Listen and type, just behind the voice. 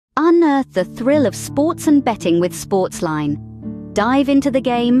Unearth the thrill of sports and betting with Sportsline. Dive into the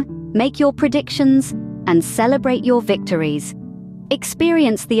game, make your predictions, and celebrate your victories.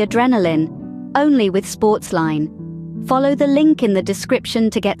 Experience the adrenaline, only with Sportsline. Follow the link in the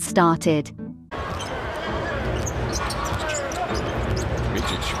description to get started.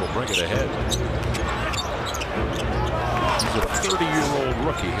 Micic will bring it ahead. He's a 30-year-old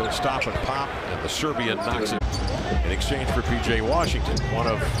rookie. He'll stop and pop, and the Serbian knocks it in exchange for P.J. Washington. One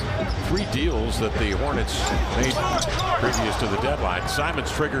of 3 deals that the Hornets made previous to the deadline. Simons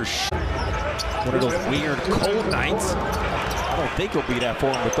triggers. One of those weird cold nights. I don't think he'll be that for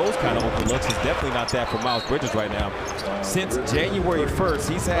him with those kind of open looks. He's definitely not that for Miles Bridges right now. Since January 1st,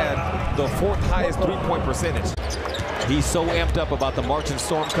 he's had the 4th highest three-point percentage. He's so amped up about the Marching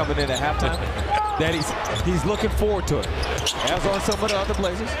Storm coming in at halftime that he's looking forward to it, as are some of the other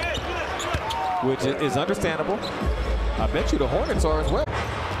Blazers, which is understandable. I bet you the Hornets are as well.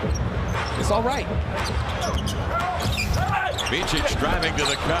 It's all right. Micic driving to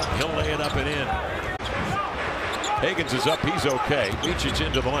the cup. He'll lay it up and in. Higgins is up. He's okay. Micic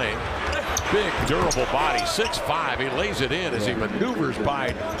into the lane. Big, durable body. 6'5". He lays it in as he maneuvers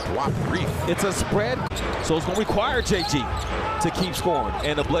by Dwap Reef. It's a spread, so it's going to require JG to keep scoring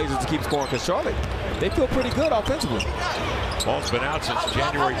and the Blazers to keep scoring, because Charlotte, they feel pretty good offensively. Ball's been out since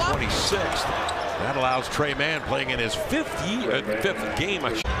January 26th. That allows Trey Mann, playing in his 5th game.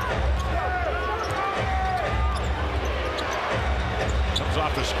 Comes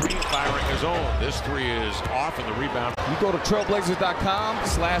off the screen, firing his own. This 3 is off, and the rebound. You go to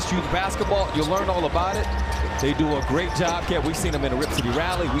trailblazers.com/youth basketball. You'll learn all about it. They do a great job. Yeah, we've seen them in the Rip City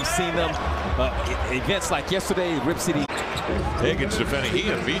Rally. We've seen them events like yesterday, Rip City. Higgins defending. He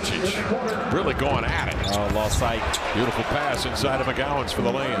and Micic really going at it. Oh, lost sight. Beautiful pass inside of McGowan's for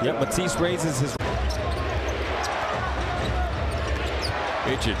the lane. Yep, Matisse raises his.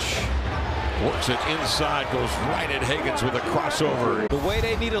 Micic works it inside, goes right at Higgins with a crossover. The way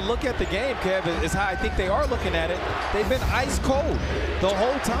they need to look at the game, Kev, is how I think they are looking at it. They've been ice cold the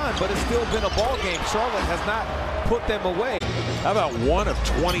whole time, but it's still been a ball game. Charlotte has not put them away. How about 1 of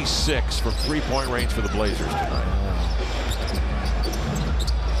 26 from 3-point range for the Blazers tonight?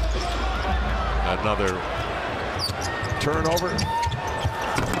 Another turnover.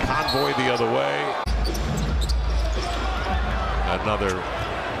 Convoy the other way. Another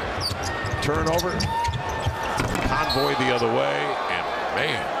turnover. Convoy the other way. And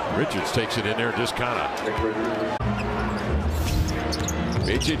man, Richards takes it in there, just kind of.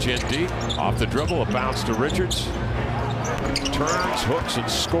 Micic in deep. Off the dribble, a bounce to Richards. Turns, hooks, and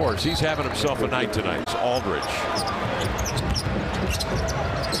scores. He's having himself a night tonight. It's Aldridge.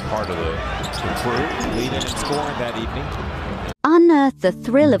 Part of the crew, leading and scoring that evening. Unearth the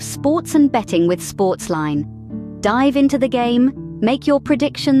thrill of sports and betting with Sportsline. Dive into the game, make your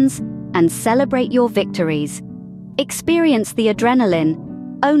predictions, and celebrate your victories. Experience the adrenaline,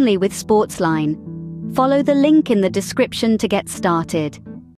 only with Sportsline. Follow the link in the description to get started.